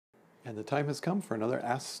And the time has come for another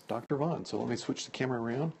Ask Dr. Vaughn. So let me switch the camera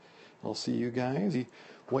around. I'll see you guys, see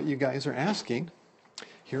what you guys are asking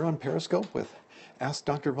here on Periscope with Ask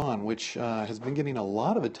Dr. Vaughn, which has been getting a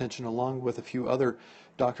lot of attention along with a few other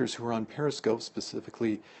doctors who are on Periscope,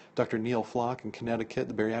 specifically Dr. Neil Flock in Connecticut,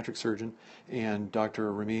 the bariatric surgeon, and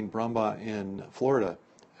Dr. Ramin Bramba in Florida,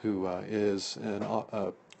 who is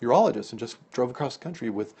a urologist and just drove across the country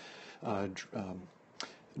with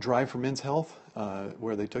Drive for Men's Health,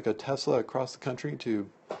 where they took a Tesla across the country to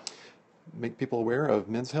make people aware of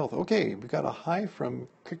men's health. Okay, we got a hi from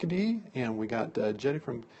Crickety, and we got Jetty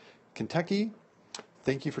from Kentucky.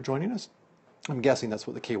 Thank you for joining us. I'm guessing that's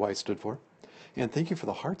what the KY stood for. And thank you for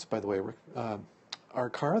the hearts, by the way.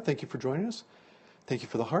 Arcara, thank you for joining us. Thank you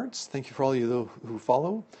for the hearts. Thank you for all of you who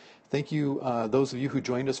follow. Thank you, those of you who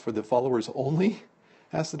joined us for the followers only.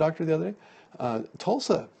 Asked the doctor the other day.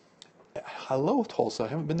 Tulsa. Hello, Tulsa. I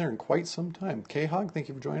haven't been there in quite some time. K-Hog, thank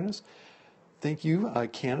you for joining us. Thank you,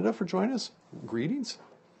 Canada, for joining us. Greetings.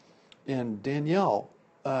 And Danielle,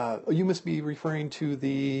 you must be referring to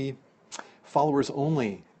the followers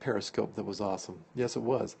only Periscope that was awesome. Yes, it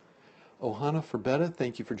was. Ohana Forbetta,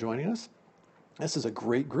 thank you for joining us. This is a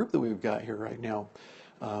great group that we've got here right now.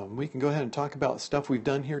 We can go ahead and talk about stuff we've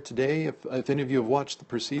done here today. If any of you have watched the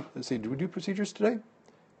procedure, let's see, did we do procedures today?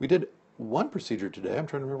 We did one procedure today. I'm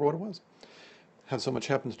trying to remember what it was. Have so much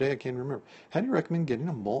happen today, I can't remember. How do you recommend getting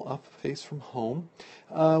a mole off the face from home?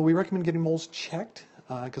 We recommend getting moles checked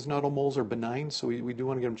because not all moles are benign, so we do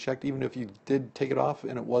want to get them checked. Even if you did take it off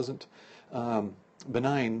and it wasn't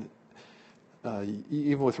benign,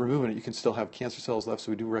 even with removing it, you can still have cancer cells left,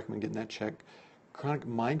 so we do recommend getting that checked. Chronic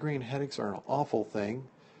migraine headaches are an awful thing,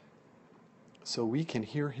 so we can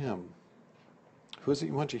hear him. Who is it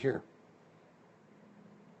you want to hear?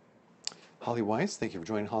 Holly Weiss, thank you for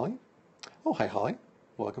joining, Holly. Oh, hi, Holly.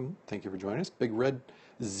 Welcome. Thank you for joining us. Big Red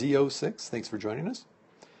Z06, thanks for joining us.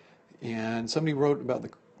 And somebody wrote about the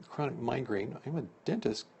chronic migraine. I'm a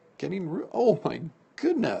dentist getting... Oh, my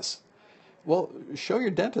goodness. Well, show your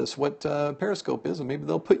dentist what Periscope is, and maybe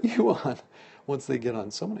they'll put you on once they get on.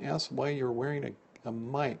 Someone asked why you're wearing a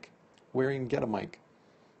mic. Get a mic.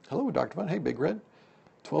 Hello, Dr. Vaughn. Hey, Big Red.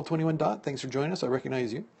 1221 Dot, thanks for joining us. I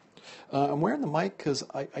recognize you. I'm wearing the mic because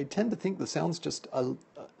I tend to think the sound's just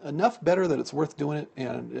enough better that it's worth doing it,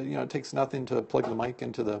 and it takes nothing to plug the mic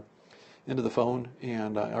into the phone,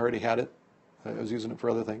 and I already had it. I was using it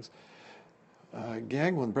for other things.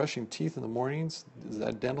 Gag when brushing teeth in the mornings, is that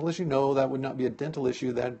a dental issue? No, that would not be a dental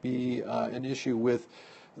issue. That'd be an issue with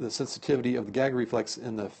the sensitivity of the gag reflex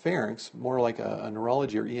in the pharynx, more like a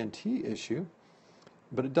neurology or ENT issue,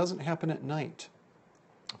 but it doesn't happen at night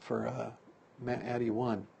for Matt Addy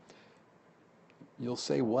 1. You'll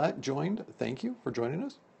say what? Joined? Thank you for joining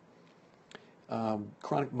us.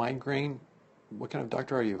 Chronic migraine. What kind of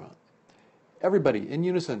doctor are you? Everybody in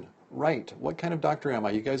unison, write. What kind of doctor am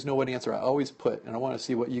I? You guys know what answer I always put, and I want to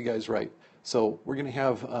see what you guys write. So we're going to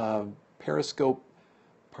have Periscope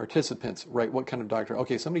participants write what kind of doctor.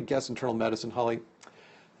 Okay, somebody guessed internal medicine. Holly,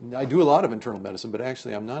 I do a lot of internal medicine, but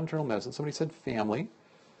actually I'm not internal medicine. Somebody said family.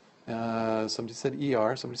 Somebody said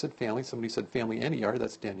ER. Somebody said family. Somebody said family and ER.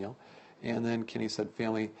 That's Danielle. And then Kenny said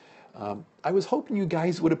family. I was hoping you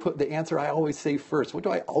guys would have put the answer I always say first. What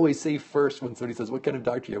do I always say first when somebody says, what kind of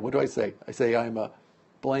doctor are you? What do I say? I say I'm a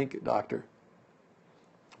blank doctor.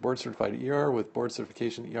 Board certified ER with board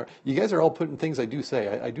certification ER. You guys are all putting things I do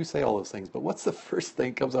say. I do say all those things. But what's the first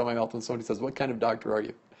thing that comes out of my mouth when somebody says, what kind of doctor are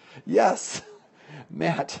you? Yes,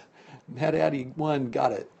 Matt Addy 1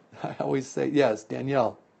 got it. I always say, yes,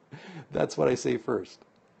 Danielle. That's what I say first.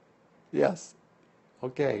 Yes.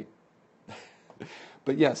 Okay.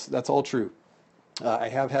 But yes, that's all true. I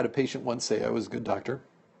have had a patient once say I was a good doctor.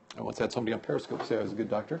 I once had somebody on Periscope say I was a good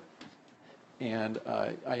doctor. And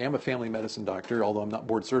I am a family medicine doctor, although I'm not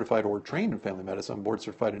board certified or trained in family medicine. I'm board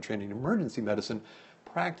certified and trained in emergency medicine,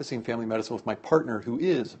 practicing family medicine with my partner who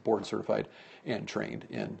is board certified and trained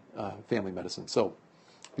in family medicine. So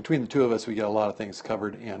between the two of us, we get a lot of things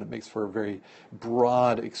covered, and it makes for a very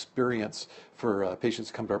broad experience for patients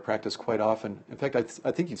who come to our practice quite often. In fact, I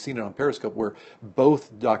think you've seen it on Periscope where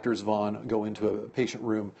both Doctors Vaughn go into a patient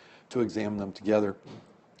room to examine them together.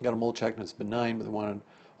 Got a mole check and it's benign, but they want an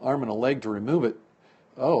arm and a leg to remove it.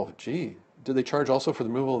 Oh, gee. Do they charge also for the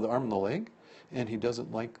removal of the arm and the leg? And he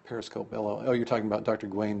doesn't like Periscope. Oh, you're talking about Dr.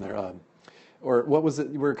 Gwaine there. Or what was it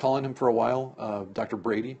you were calling him for a while? Dr.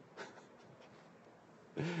 Brady?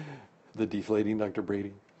 The deflating Dr.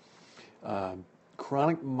 Brady.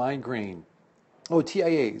 Chronic migraine. Oh,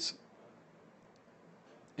 TIAs.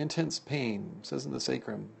 Intense pain, says in the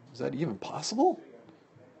sacrum. Is that even possible?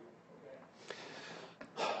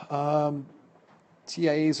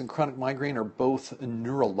 TIAs and chronic migraine are both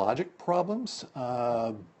neurologic problems.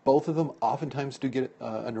 Both of them oftentimes do get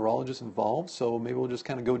a neurologist involved, so maybe we'll just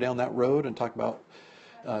kind of go down that road and talk about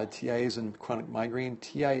TIAs and chronic migraine.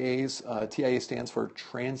 TIA stands for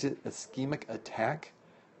transient ischemic attack.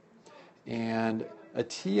 And a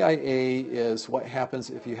TIA is what happens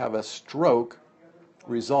if you have a stroke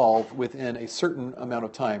resolve within a certain amount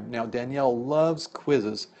of time. Now, Danielle loves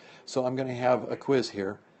quizzes, so I'm going to have a quiz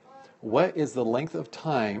here. What is the length of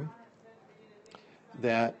time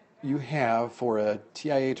that you have for a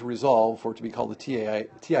TIA to resolve, for it to be called a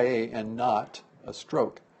TIA and not a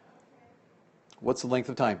stroke? What's the length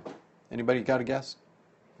of time? Anybody got a guess?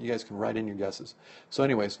 You guys can write in your guesses. So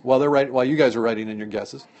anyways, while you guys are writing in your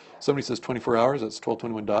guesses, somebody says 24 hours, that's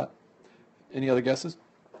 12:21 dot. Any other guesses?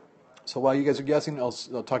 So while you guys are guessing, I'll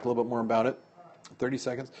talk a little bit more about it. 30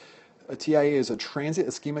 seconds. A TIA is a transient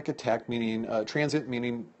ischemic attack, meaning transient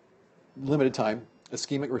meaning limited time.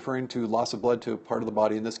 Ischemic referring to loss of blood to a part of the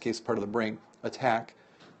body, in this case part of the brain. Attack,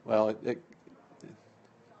 well,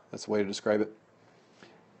 that's the way to describe it.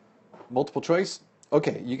 Multiple choice.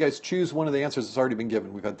 Okay, you guys choose one of the answers that's already been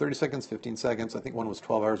given. We've had 30 seconds, 15 seconds. I think one was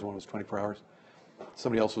 12 hours, one was 24 hours.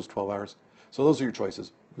 Somebody else was 12 hours. So those are your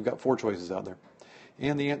choices. We've got 4 choices out there.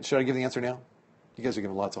 And should I give the answer now? You guys are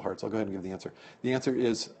giving lots of hearts. I'll go ahead and give the answer. The answer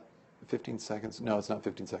is 15 seconds. No, it's not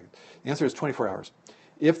 15 seconds. The answer is 24 hours.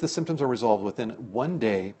 If the symptoms are resolved within 1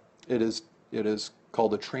 day, it is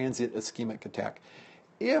called a transient ischemic attack.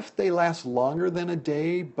 If they last longer than a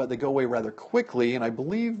day, but they go away rather quickly, and I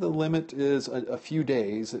believe the limit is a few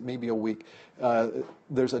days, it may be a week,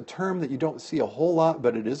 there's a term that you don't see a whole lot,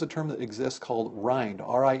 but it is a term that exists called rind,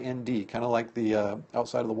 R-I-N-D, kind of like the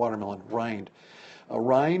outside of the watermelon, rind. A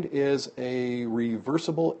rind is a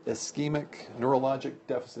reversible ischemic neurologic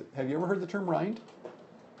deficit. Have you ever heard the term rind?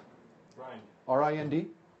 Rind. R-I-N-D?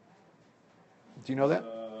 Do you know that?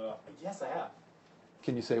 Yes, I have.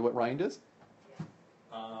 Can you say what rind is?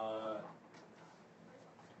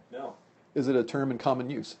 No. Is it a term in common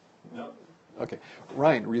use? No. Okay.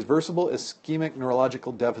 Rind, reversible ischemic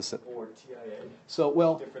neurological deficit. Or TIA. So,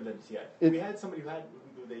 well, Different than TIA. We had somebody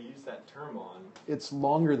who they used that term on. it's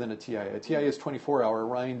longer than a TIA. A TIA is 24-hour.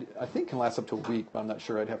 Rind, I think, can last up to a week, but I'm not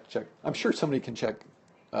sure. I'd have to check. I'm sure somebody can check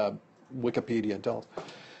Wikipedia and tell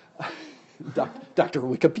us. Dr.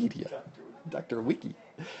 Wikipedia. Dr. Wiki.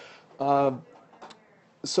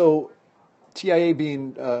 So, TIA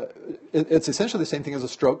being, it's essentially the same thing as a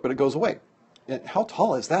stroke, but it goes away. And how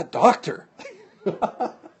tall is that doctor?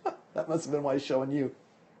 That must have been why he's showing you.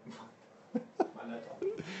 I'm not tall.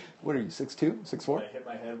 What are you, 6'2", 6'4"? I hit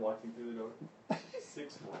my head walking through the door. 6'4".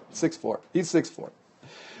 6'4". He's 6'4".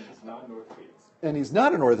 He's not an orthopedic. And he's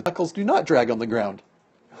not an orthopedic. Knuckles do not drag on the ground.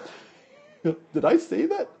 Did I say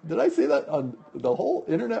that? Did I say that on the whole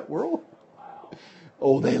internet world? Wow.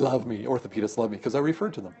 Oh, they love me. Orthopedists love me because I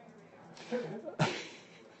referred to them.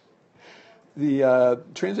 The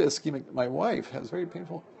transient ischemic, my wife has very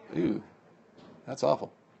painful. Ew, that's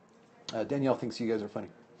awful. Danielle thinks you guys are funny.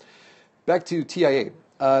 Back to TIA.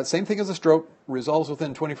 Same thing as a stroke, resolves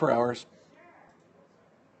within 24 hours.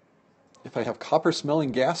 If I have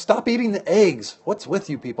copper-smelling gas, stop eating the eggs. What's with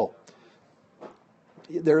you people?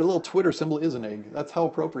 Their little Twitter symbol is an egg. That's how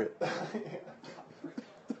appropriate.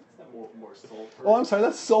 More sulfur. Oh, I'm sorry,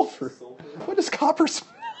 that's sulfur. Sulfur. What does copper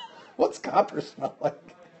smell? What's copper smell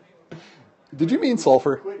like? Did you mean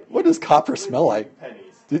sulfur? What does copper smell like?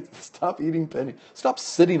 Pennies. Stop eating pennies. Stop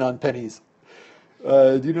sitting on pennies.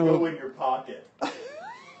 Do you know? Go in your pocket,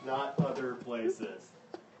 not other places.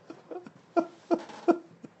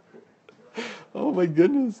 Oh my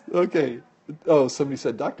goodness. Okay. Oh, somebody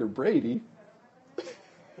said Dr. Brady.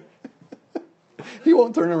 He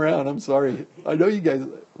won't turn around. I'm sorry. I know you guys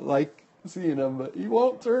like seeing him, but he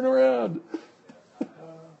won't turn around.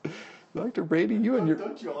 Dr. Brady, you and your...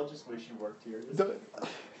 Don't you all just wish you worked here?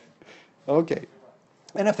 Okay.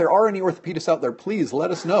 And if there are any orthopedists out there, please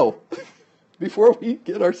let us know before we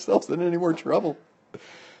get ourselves in any more trouble.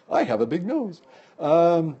 I have a big nose.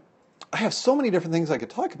 I have so many different things I could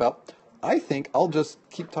talk about. I think I'll just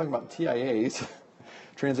keep talking about TIAs,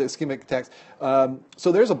 transient ischemic attacks.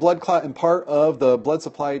 So there's a blood clot in part of the blood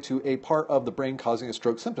supply to a part of the brain causing a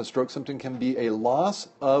stroke symptom. Stroke symptom can be a loss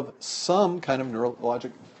of some kind of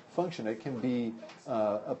neurologic function. It can be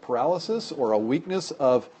a paralysis or a weakness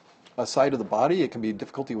of a side of the body. It can be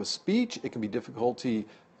difficulty with speech. It can be difficulty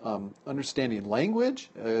understanding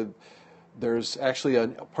language. There's actually a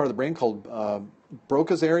part of the brain called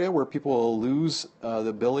Broca's area where people will lose the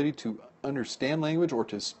ability to understand language or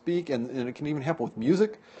to speak, and it can even happen with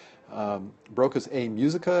music. Broca's A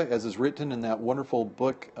Musica, as is written in that wonderful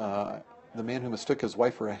book, The Man Who Mistook His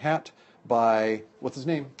Wife for a Hat, by, what's his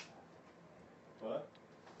name? What?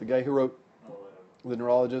 The guy who wrote Oh, whatever. The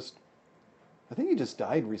Neurologist. I think he just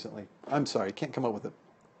died recently. I'm sorry, I can't come up with it.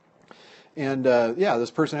 And yeah,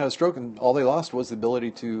 this person had a stroke, and all they lost was the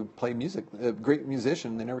ability to play music. A great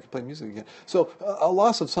musician, they never could play music again. So a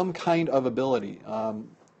loss of some kind of ability.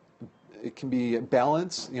 It can be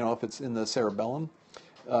balance, if it's in the cerebellum.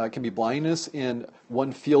 It can be blindness in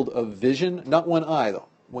one field of vision, not one eye though.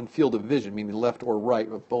 One field of vision, meaning left or right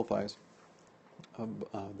of both eyes, the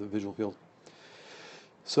visual field.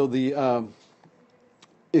 So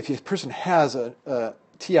if a person has a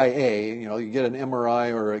TIA, you get an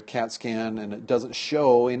MRI or a CAT scan and it doesn't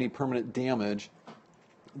show any permanent damage,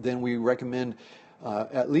 then we recommend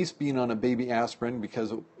at least being on a baby aspirin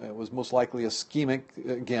because it was most likely ischemic,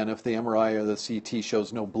 again, if the MRI or the CT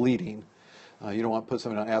shows no bleeding. You don't want to put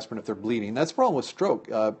someone on aspirin if they're bleeding. That's the problem with stroke.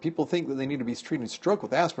 People think that they need to be treating stroke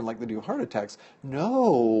with aspirin like they do heart attacks.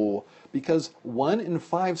 No, because 1 in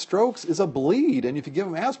 5 strokes is a bleed, and if you give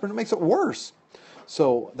them aspirin, it makes it worse.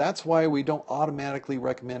 So that's why we don't automatically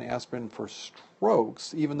recommend aspirin for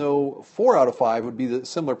strokes, even though 4 out of 5 would be the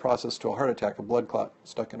similar process to a heart attack, a blood clot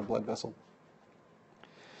stuck in a blood vessel.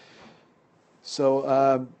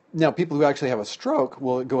 So now people who actually have a stroke,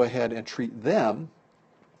 will go ahead and treat them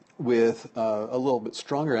with a little bit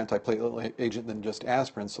stronger antiplatelet agent than just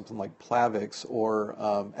aspirin, something like Plavix or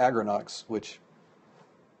Agranox, which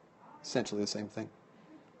essentially the same thing.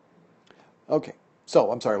 Okay,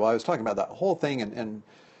 so I'm sorry, while I was talking about that whole thing and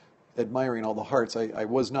admiring all the hearts, I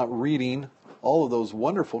was not reading all of those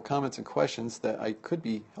wonderful comments and questions that I could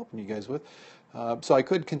be helping you guys with. So I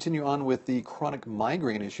could continue on with the chronic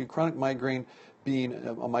migraine issue. Chronic migraine being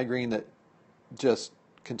a migraine that just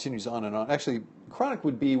continues on and on. Actually, chronic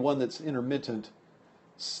would be one that's intermittent.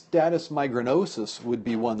 Status migrainosus would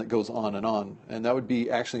be one that goes on, and that would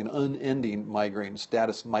be actually an unending migraine,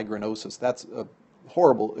 status migrainosus. That's a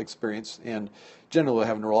horrible experience, and generally we'll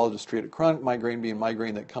have neurologists treat it. Chronic migraine being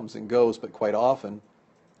migraine that comes and goes, but quite often.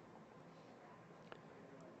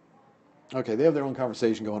 Okay, they have their own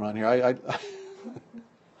conversation going on here. I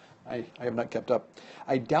have not kept up.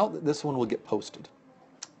 I doubt that this one will get posted.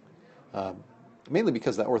 Mainly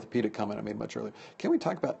because of that orthopedic comment I made much earlier. Can we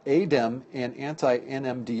talk about ADEM and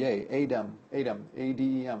anti-NMDA? ADEM,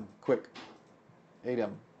 A-D-E-M, quick.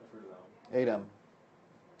 ADEM, ADEM,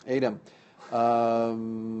 ADEM.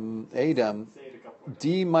 ADEM,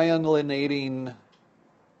 demyelinating,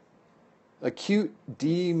 acute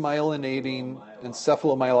demyelinating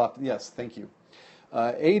encephalomyelopathy. Yes, thank you.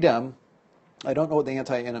 ADEM, I don't know what the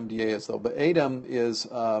anti-NMDA is though, but ADEM is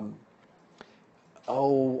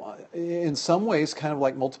in some ways kind of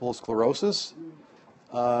like multiple sclerosis.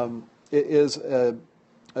 It is a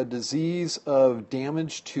disease of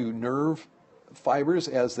damage to nerve fibers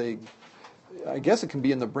as they, I guess it can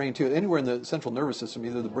be in the brain too, anywhere in the central nervous system,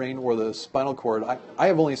 either the brain or the spinal cord. I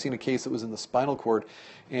have only seen a case that was in the spinal cord,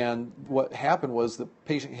 and what happened was the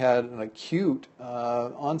patient had an acute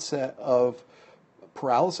onset of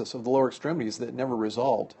paralysis of the lower extremities that never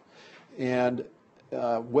resolved. And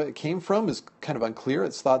what it came from is kind of unclear.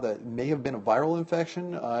 It's thought that it may have been a viral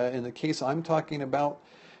infection. In the case I'm talking about,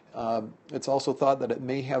 it's also thought that it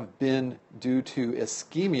may have been due to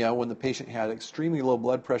ischemia when the patient had extremely low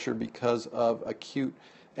blood pressure because of acute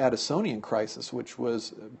Addisonian crisis, which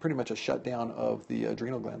was pretty much a shutdown of the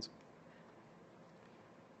adrenal glands.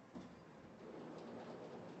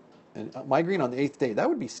 And migraine on the 8th day, that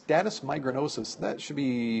would be status migrainosus. That should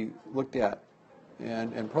be looked at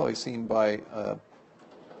and probably seen by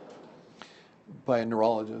a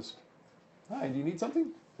neurologist. Hi, do you need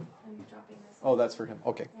something? Are you dropping this? Oh, that's for him.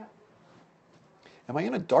 Okay. Yeah. Am I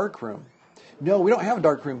in a dark room? No, we don't have a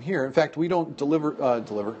dark room here. In fact, we don't deliver.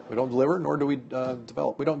 We don't deliver, nor do we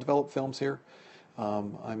develop. We don't develop films here.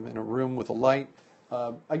 I'm in a room with a light.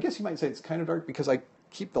 I guess you might say it's kind of dark because I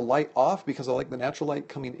keep the light off because I like the natural light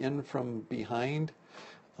coming in from behind.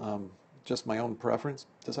 Just my own preference.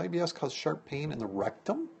 Does IBS cause sharp pain in the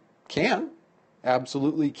rectum? Can.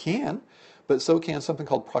 Absolutely can. But so can something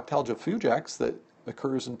called proctalgia fugax that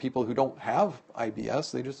occurs in people who don't have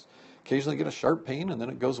IBS. They just occasionally get a sharp pain and then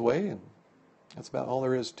it goes away, and that's about all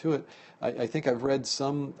there is to it. I think I've read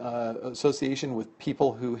some association with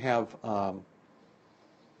people who have,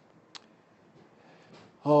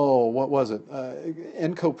 what was it?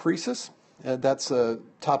 Encopresis. That's a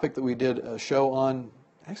topic that we did a show on.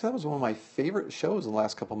 Actually, that was one of my favorite shows in the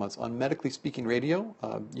last couple of months on Medically Speaking Radio.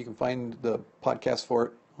 You can find the podcast for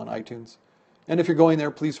it on iTunes. And if you're going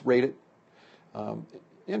there, please rate it.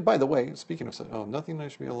 And by the way, speaking of nothing I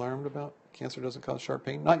should be alarmed about. Cancer doesn't cause sharp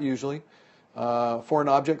pain. Not usually. Foreign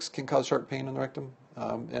objects can cause sharp pain in the rectum.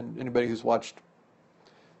 And anybody who's watched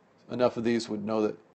enough of these would know that